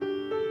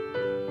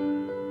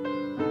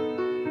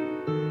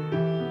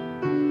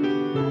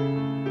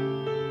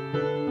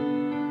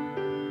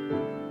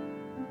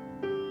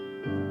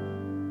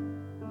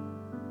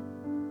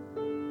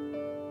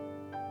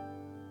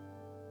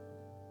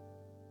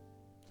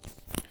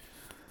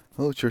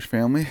Hello, church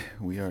family.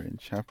 We are in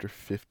chapter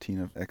 15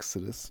 of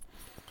Exodus.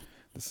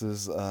 This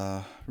is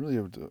really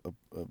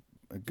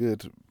a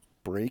good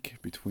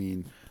break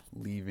between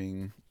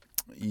leaving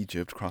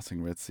Egypt,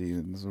 crossing Red Sea,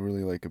 and this is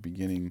really like a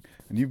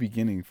new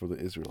beginning for the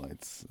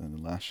Israelites. In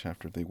the last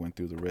chapter, they went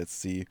through the Red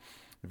Sea,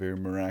 a very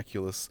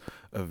miraculous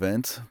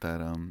event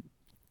that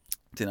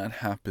did not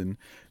happen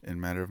in a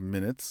matter of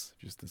minutes.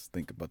 Just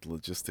think about the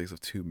logistics of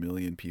 2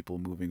 million people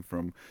moving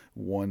from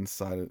one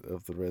side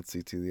of the Red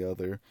Sea to the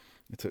other.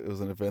 It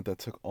was an event that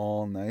took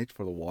all night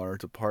for the water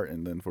to part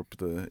and then for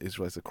the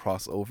Israelites to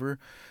cross over,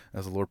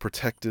 as the Lord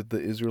protected the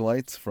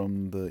Israelites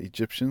from the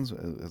Egyptians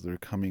as they're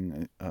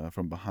coming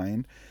from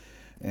behind.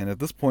 And at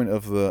this point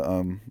of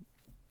the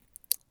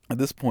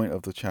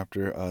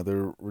chapter,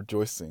 they're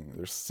rejoicing,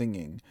 they're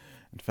singing.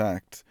 In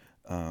fact,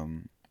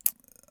 um,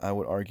 I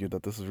would argue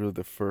that this is really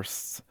the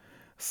first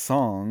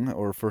song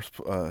or first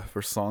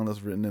song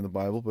that's written in the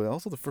Bible, but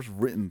also the first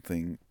written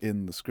thing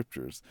in the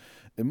scriptures.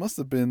 It must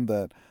have been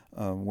that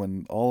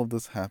when all of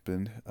this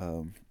happened,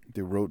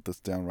 they wrote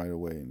this down right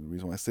away. And the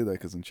reason why I say that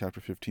because in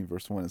chapter 15,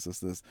 verse 1, it says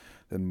this: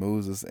 Then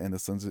Moses and the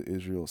sons of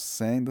Israel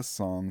sang the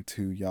song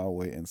to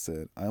Yahweh and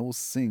said, I will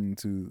sing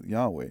to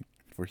Yahweh,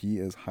 for he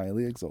is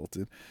highly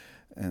exalted,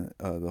 and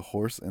the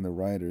horse and the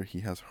rider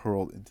he has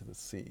hurled into the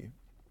sea.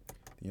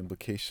 The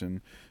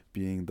implication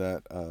being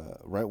that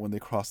right when they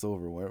crossed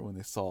over, right when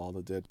they saw all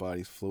the dead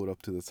bodies float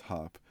up to the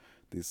top,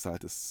 they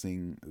decided to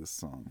sing this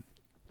song.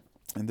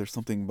 And there's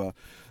something about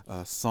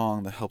a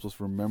song that helps us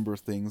remember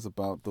things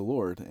about the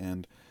Lord.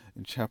 And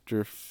in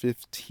chapter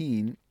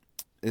 15,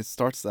 it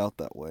starts out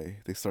that way.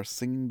 They start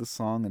singing the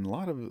song, and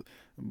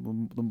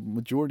the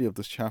majority of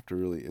this chapter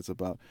really is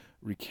about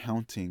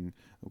recounting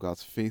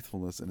God's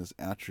faithfulness and His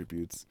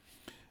attributes.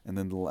 And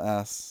then the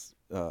last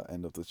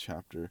end of the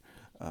chapter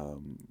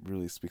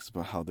really speaks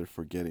about how they're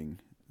forgetting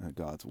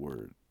God's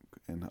word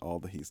and all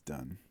that He's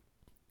done.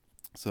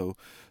 So,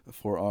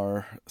 for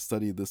our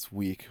study this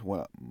week,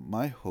 what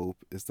my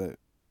hope is that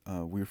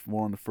we're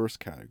more in the first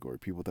category,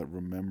 people that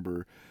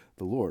remember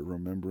the Lord,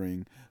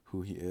 remembering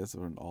who He is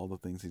and all the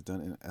things He's done,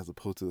 and as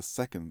opposed to the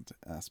second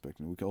aspect.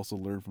 And we can also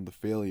learn from the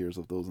failures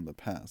of those in the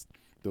past.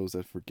 Those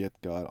that forget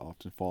God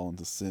often fall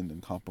into sin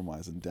and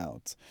compromise and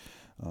doubt.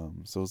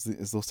 So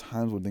it's those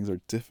times when things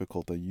are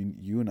difficult that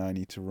you and I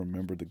need to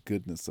remember the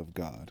goodness of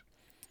God.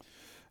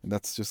 And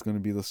that's just going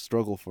to be the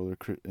struggle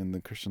in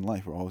the Christian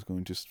life. We're always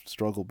going to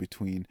struggle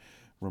between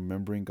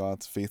remembering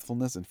God's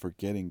faithfulness and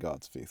forgetting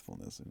God's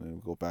faithfulness. And then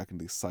we go back in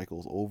these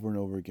cycles over and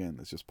over again.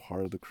 It's just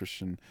part of the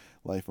Christian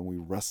life, and we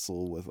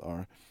wrestle with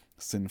our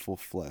sinful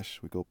flesh.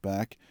 We go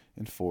back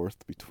and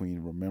forth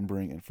between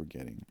remembering and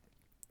forgetting.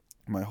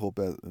 My hope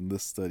in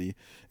this study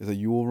is that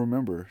you will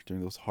remember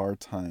during those hard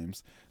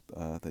times,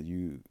 that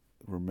you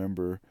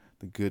remember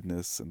the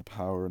goodness and the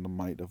power and the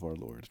might of our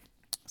Lord.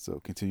 So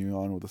continuing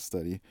on with the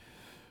study,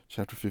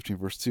 chapter 15,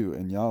 verse 2,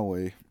 and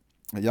Yahweh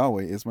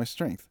is my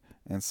strength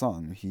and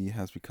song. He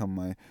has become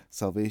my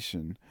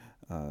salvation,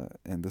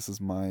 and this is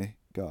my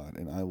God,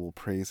 and I will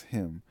praise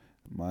Him,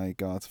 my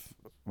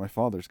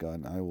Father's God,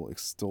 and I will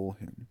extol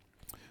Him.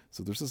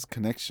 So there's this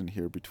connection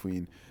here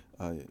between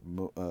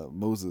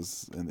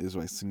Moses and the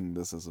Israelites singing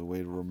this as a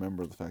way to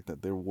remember the fact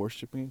that they're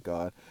worshiping a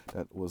God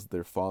that was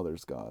their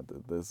father's God.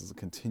 This is a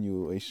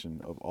continuation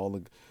of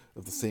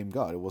of the same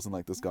God. It wasn't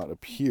like this God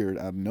appeared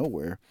out of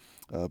nowhere,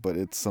 but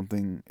it's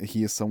something.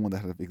 He is someone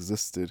that have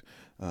existed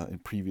in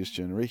previous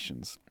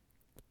generations.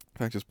 In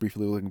fact, just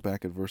briefly looking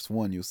back at verse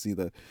 1, you'll see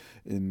that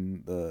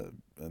when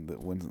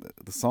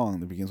the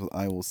song that begins with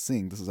 "I will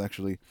sing," this is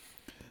actually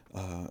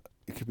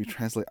it could be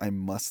translated I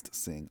must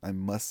sing. I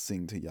must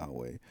sing to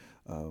Yahweh,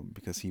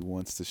 because He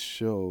wants to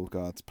show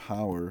God's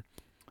power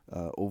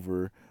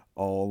over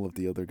all of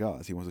the other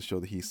gods. He wants to show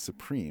that He's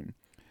supreme.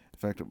 In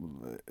fact,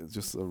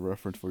 just a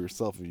reference for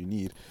yourself if you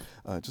need,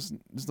 just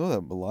know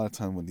that a lot of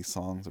time when these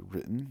songs are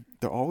written,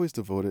 they're always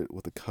devoted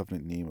with the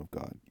covenant name of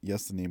God.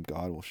 Yes, the name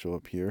God will show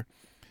up here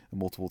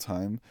multiple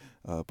times,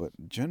 but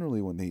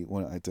generally when they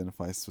want to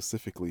identify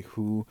specifically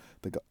who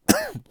the God,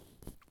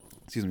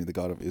 the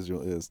God of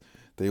Israel is,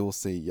 they will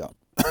say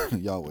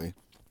Yahweh.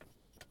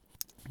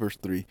 Verse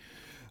 3,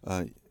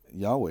 uh,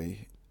 Yahweh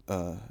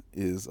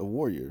is a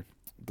warrior.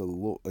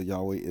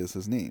 Yahweh is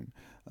His name.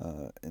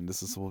 And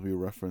this is supposed to be a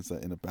reference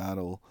that in a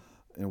battle,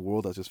 in a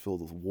world that's just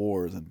filled with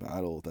wars and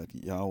battle, that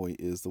Yahweh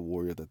is the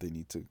warrior that they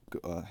need to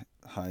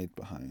hide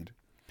behind.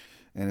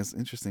 And it's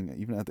interesting,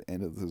 even at the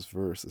end of this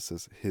verse, it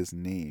says His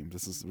name.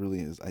 This is really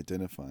His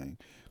identifying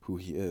who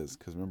He is.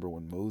 Because remember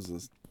when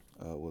Moses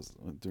was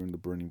during the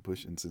burning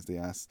bush instance,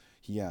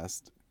 he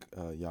asked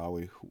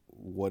Yahweh,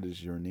 "What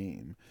is your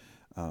name?"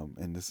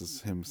 And this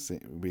is Him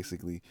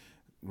basically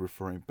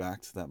referring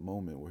back to that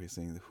moment where He's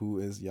saying, "Who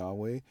is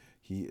Yahweh?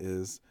 He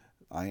is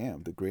I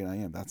am, the great I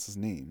am." That's His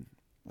name,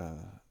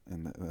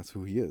 and that's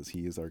who He is.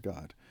 He is our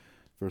God.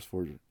 Verse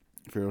 4.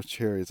 Pharaoh's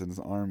chariots and his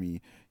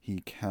army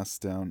he has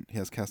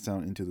cast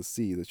down into the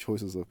sea. The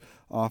choices of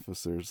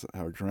officers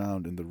are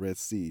drowned in the Red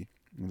Sea.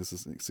 And this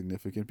is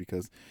significant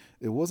because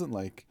it wasn't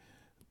like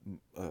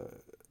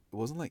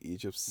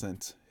Egypt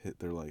sent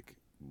their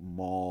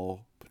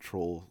mall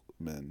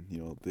patrolmen.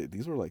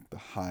 These were like the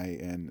high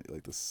end,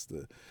 like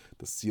the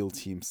SEAL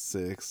Team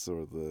 6,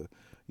 or the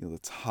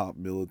top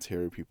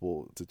military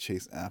people to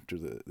chase after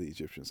the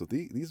Egyptians. So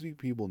these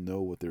people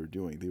know what they were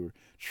doing. They were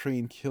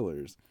trained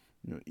killers.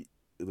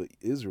 The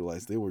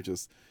Israelites, they were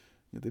just,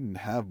 they didn't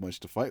have much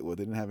to fight with.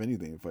 They didn't have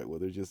anything to fight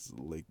with. They're just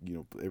like,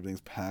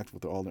 everything's packed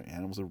with all their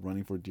animals are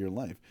running for dear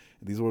life.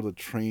 And these were the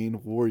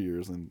trained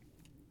warriors and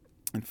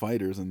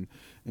fighters, and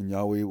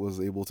Yahweh was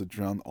able to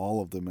drown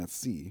all of them at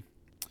sea.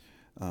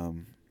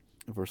 Um,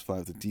 Verse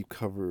 5, the deep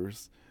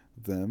covers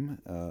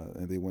them,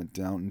 and they went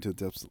down into the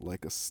depths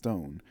like a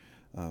stone.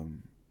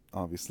 Um,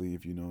 Obviously,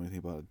 if you know anything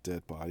about a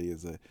dead body,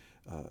 is a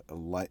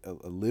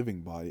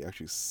living body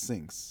actually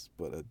sinks,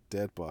 but a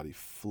dead body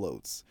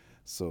floats.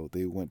 So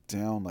they went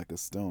down like a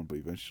stone, but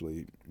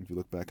eventually, if you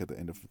look back at the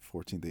end of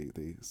 14,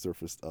 they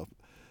surfaced up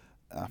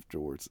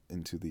afterwards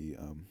into the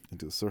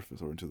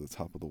surface, or into the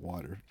top of the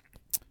water.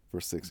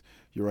 Verse 6,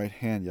 your right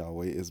hand,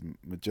 Yahweh, is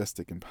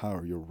majestic in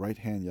power. Your right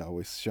hand,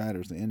 Yahweh,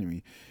 shatters the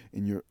enemy.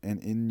 In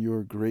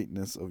your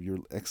greatness of your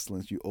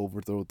excellence, you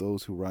overthrow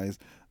those who rise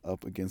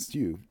up against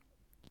you.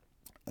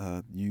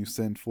 You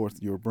send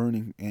forth your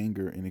burning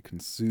anger, and it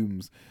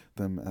consumes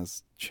them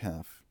as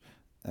chaff.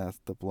 At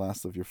the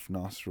blast of your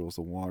nostrils,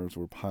 the waters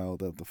were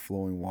piled up. The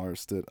flowing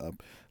waters stood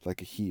up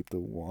like a heap.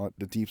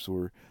 The deeps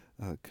were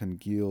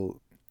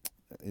congealed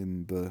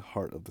in the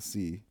heart of the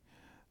sea.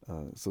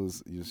 So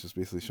it's just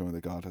basically showing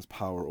that God has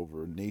power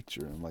over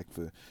nature, and like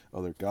the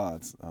other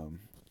gods,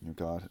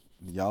 God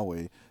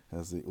Yahweh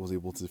was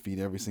able to defeat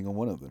every single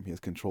one of them. He has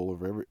control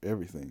over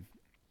everything.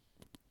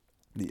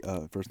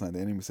 The verse 9, the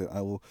enemy said,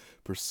 I will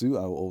pursue,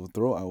 I will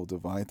overthrow, I will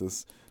divide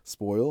this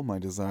spoil. My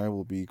desire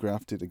will be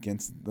grafted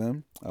against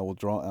them. I will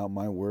draw out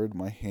my word.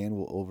 My hand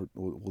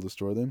will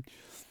destroy them.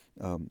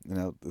 And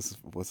now this is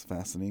what's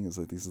fascinating, is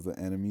that these are the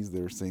enemies.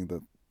 They're saying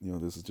that,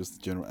 this is just the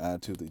general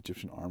attitude of the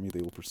Egyptian army.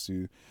 They will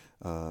pursue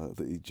the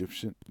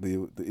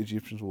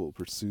Egyptians will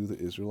pursue the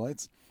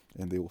Israelites,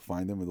 and they will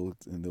find them,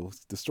 and they'll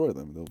destroy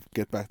them. They'll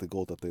get back the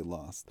gold that they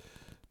lost.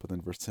 But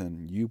then verse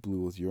 10, you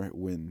blew with your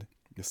wind.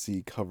 The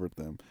sea covered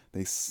them.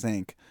 They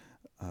sank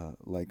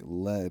like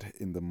lead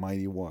in the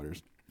mighty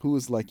waters. Who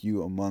is like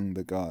you among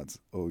the gods,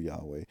 O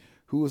Yahweh?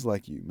 Who is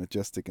like you,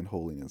 majestic in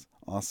holiness,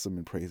 awesome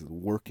in praises,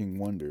 working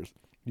wonders?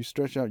 You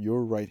stretch out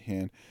your right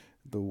hand,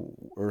 the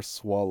earth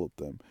swallowed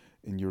them.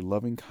 In your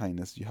loving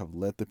kindness you have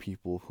led the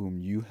people whom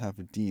you have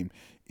redeemed.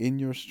 In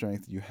your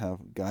strength you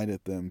have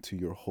guided them to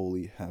your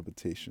holy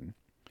habitation.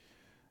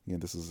 Again,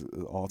 this is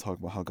all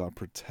talking about how God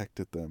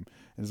protected them,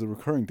 and it's a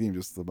recurring theme,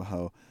 just about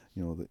how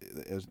the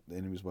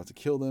enemy was about to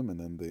kill them, and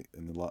then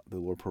the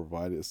Lord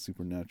provided a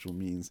supernatural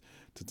means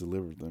to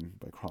deliver them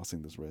by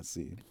crossing this Red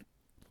Sea.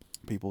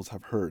 Peoples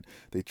have heard,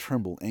 they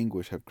tremble,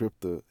 anguish have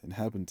gripped the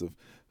inhabitants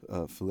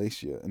of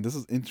Philistia. And this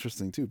is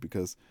interesting too,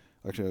 because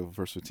actually I have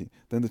verse 15.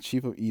 Then the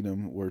chief of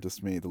Edom were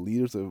dismayed, the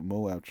leaders of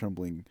Moab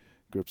trembling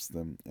grips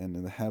them, and the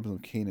inhabitants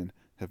of Canaan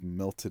have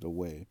melted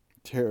away.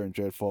 Terror and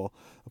dread fall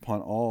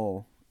upon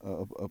all.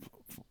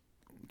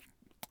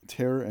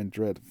 Terror and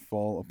dread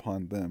fall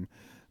upon them.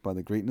 By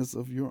the greatness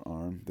of your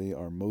arm, they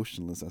are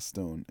motionless as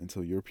stone,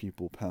 until your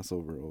people pass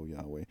over, O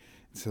Yahweh,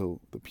 until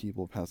the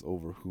people pass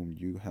over whom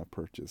you have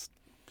purchased.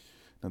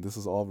 Now, this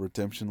is all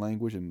redemption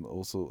language, and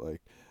also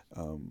like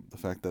the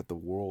fact that the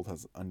world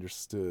has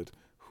understood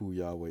who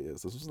Yahweh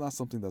is. This was not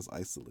something that's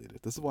isolated.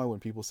 This is why when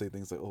people say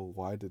things like, "Oh,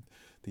 why did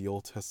the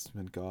Old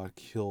Testament God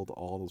killed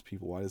all those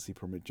people? Why does He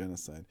permit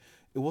genocide?"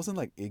 It wasn't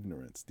like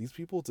ignorance. These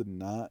people did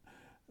not.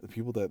 The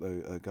people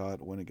that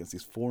God went against,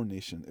 these foreign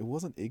nations, it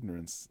wasn't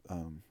ignorance.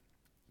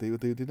 They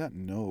did not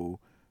know.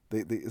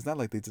 It's not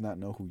like they did not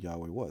know who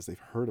Yahweh was. They've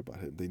heard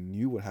about him. They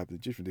knew what happened to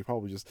Egyptians. They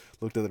probably just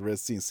looked at the Red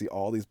Sea and see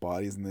all these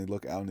bodies, and they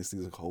look out and they see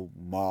this whole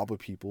mob of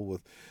people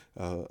with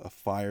a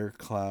fire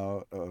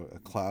cloud, a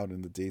cloud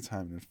in the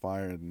daytime and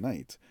fire at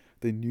night.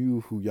 They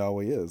knew who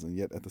Yahweh is, and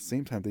yet at the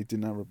same time they did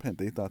not repent.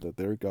 They thought that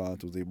their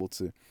God was able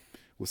to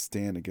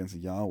withstand against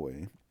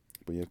Yahweh,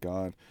 but yet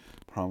God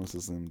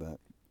promises them that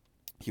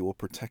He will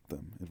protect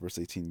them. In verse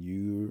 18,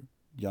 you,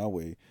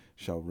 Yahweh,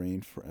 shall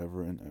reign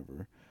forever and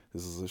ever.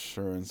 This is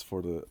assurance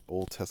for the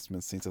Old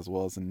Testament saints as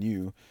well as the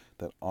New,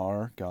 that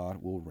our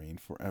God will reign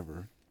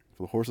forever.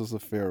 For the horses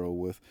of Pharaoh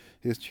with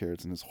his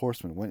chariots and his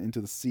horsemen went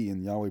into the sea,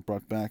 and Yahweh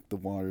brought back the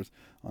waters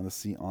on the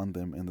sea on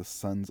them, and the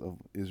sons of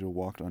Israel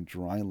walked on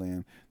dry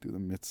land through the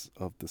midst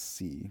of the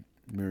sea.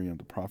 Miriam,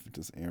 the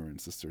prophetess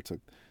Aaron's sister,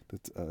 took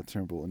the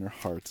timbrel in her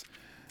heart,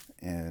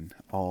 and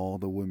all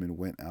the women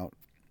went out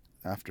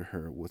after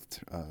her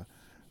with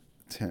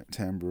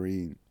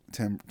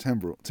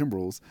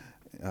timbrels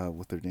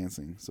with their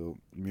dancing. So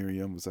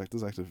Miriam was this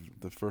is actually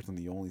the first and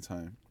the only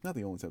time, not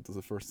the only time, this is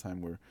the first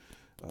time where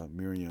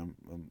Miriam,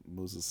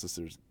 Moses'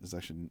 sister, is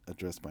actually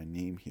addressed by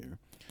name here.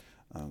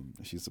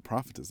 She's a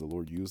prophetess. The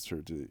Lord used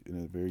her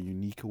in a very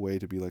unique way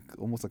to be like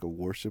almost like a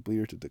worship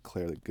leader, to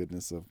declare the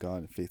goodness of God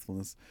and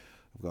faithfulness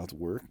of God's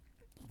work.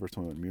 Verse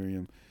 21,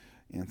 Miriam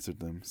answered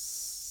them,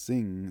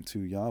 sing to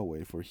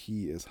Yahweh, for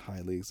He is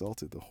highly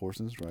exalted. The horse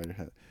and his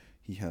rider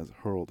he has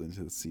hurled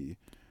into the sea.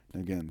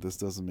 Again, this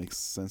doesn't make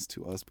sense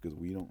to us because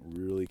we don't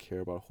really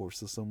care about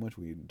horses so much.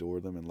 We adore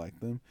them and like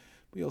them.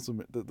 We also,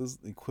 this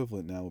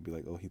equivalent now would be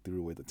like, oh, he threw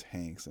away the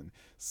tanks and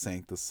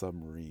sank the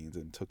submarines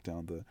and took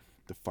down the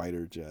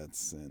fighter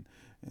jets and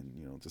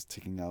just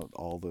taking out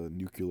all the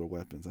nuclear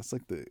weapons. That's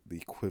like the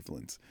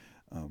equivalent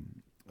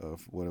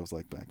of what it was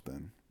like back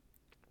then.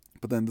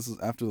 But then this is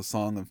after the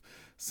song of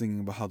singing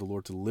about how the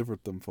Lord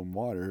delivered them from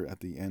water. At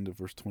the end of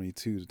verse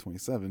 22 to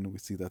 27, we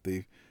see that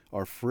they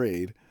are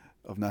afraid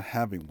of not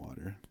having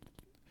water.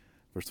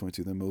 Verse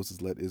 22, then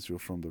Moses led Israel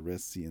from the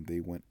Red Sea, and they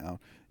went out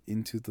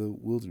into the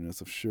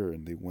wilderness of Shur,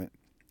 and they went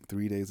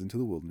 3 days into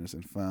the wilderness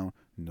and found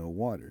no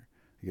water.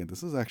 Again,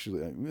 this is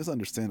actually, it's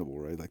understandable,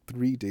 right? Like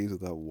 3 days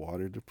without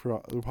water, they're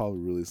probably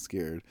really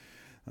scared.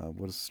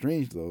 What is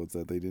strange, though, is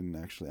that they didn't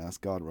actually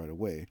ask God right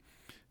away.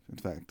 In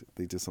fact,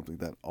 they did something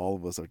that all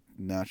of us are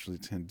naturally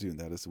tend to do, and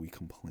that is we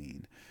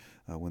complain.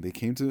 When they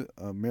came to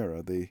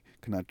Marah, they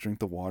could not drink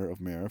the water of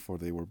Marah, for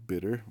they were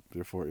bitter.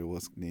 Therefore, it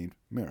was named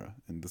Marah.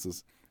 And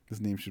this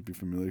name should be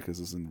familiar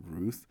because it's in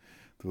Ruth,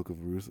 the book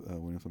of Ruth.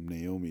 When from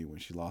Naomi, when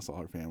she lost all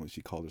her family,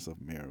 she called herself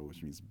Marah,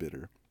 which means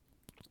bitter.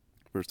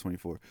 Verse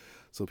 24.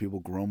 So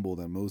people grumbled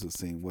at Moses,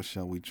 saying, "What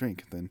shall we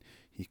drink?" Then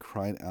he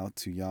cried out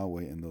to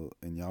Yahweh,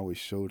 and Yahweh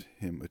showed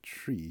him a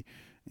tree,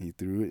 and he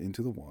threw it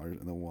into the water,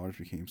 and the waters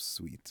became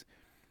sweet.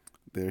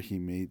 There he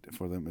made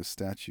for them a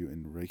statute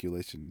and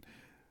regulation,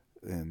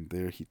 and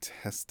there he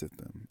tested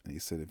them. And he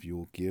said, "If you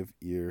will give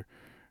ear,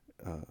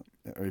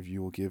 or if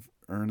you will give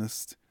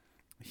earnest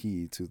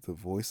heed to the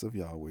voice of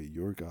Yahweh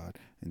your God,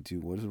 and do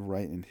what is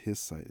right in his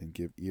sight, and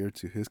give ear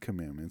to his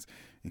commandments,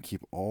 and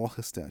keep all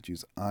his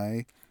statutes,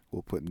 I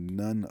will put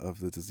none of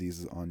the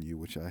diseases on you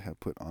which I have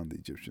put on the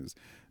Egyptians,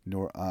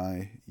 nor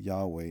I,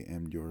 Yahweh,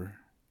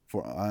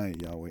 for I,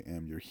 Yahweh,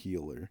 am your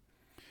healer."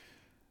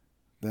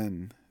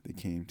 Then they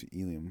came to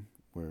Elim,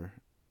 where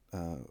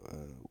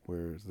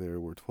there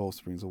were 12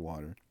 springs of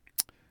water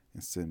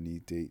and 70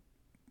 date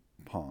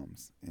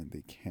palms, and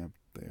they camped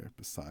there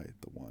beside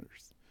the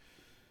waters.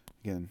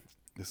 Again,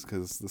 it's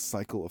because the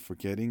cycle of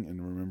forgetting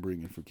and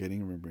remembering and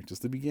forgetting and remembering,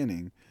 just the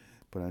beginning.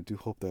 But I do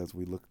hope that as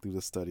we look through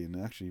the study, and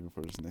actually even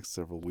for this next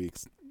several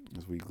weeks,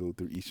 as we go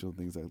through each of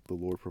the things that the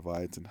Lord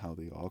provides and how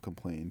they all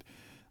complained,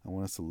 I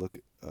want us to look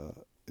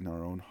in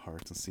our own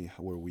hearts and see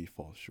where we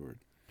fall short.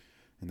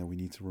 And that we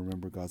need to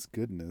remember God's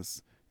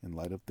goodness in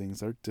light of things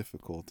that are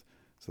difficult,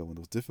 so that when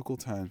those difficult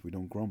times we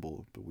don't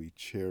grumble, but we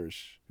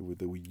cherish,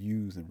 that we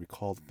use and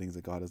recall the things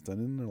that God has done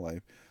in our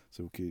life,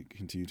 so we can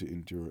continue to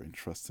endure and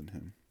trust in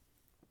Him.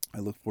 I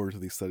look forward to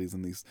these studies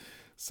in these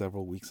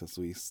several weeks as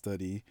we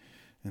study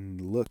and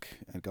look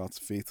at God's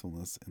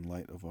faithfulness in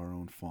light of our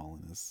own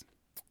fallenness.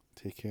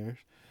 Take care.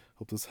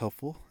 Hope this is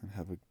helpful, and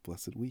have a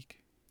blessed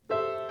week.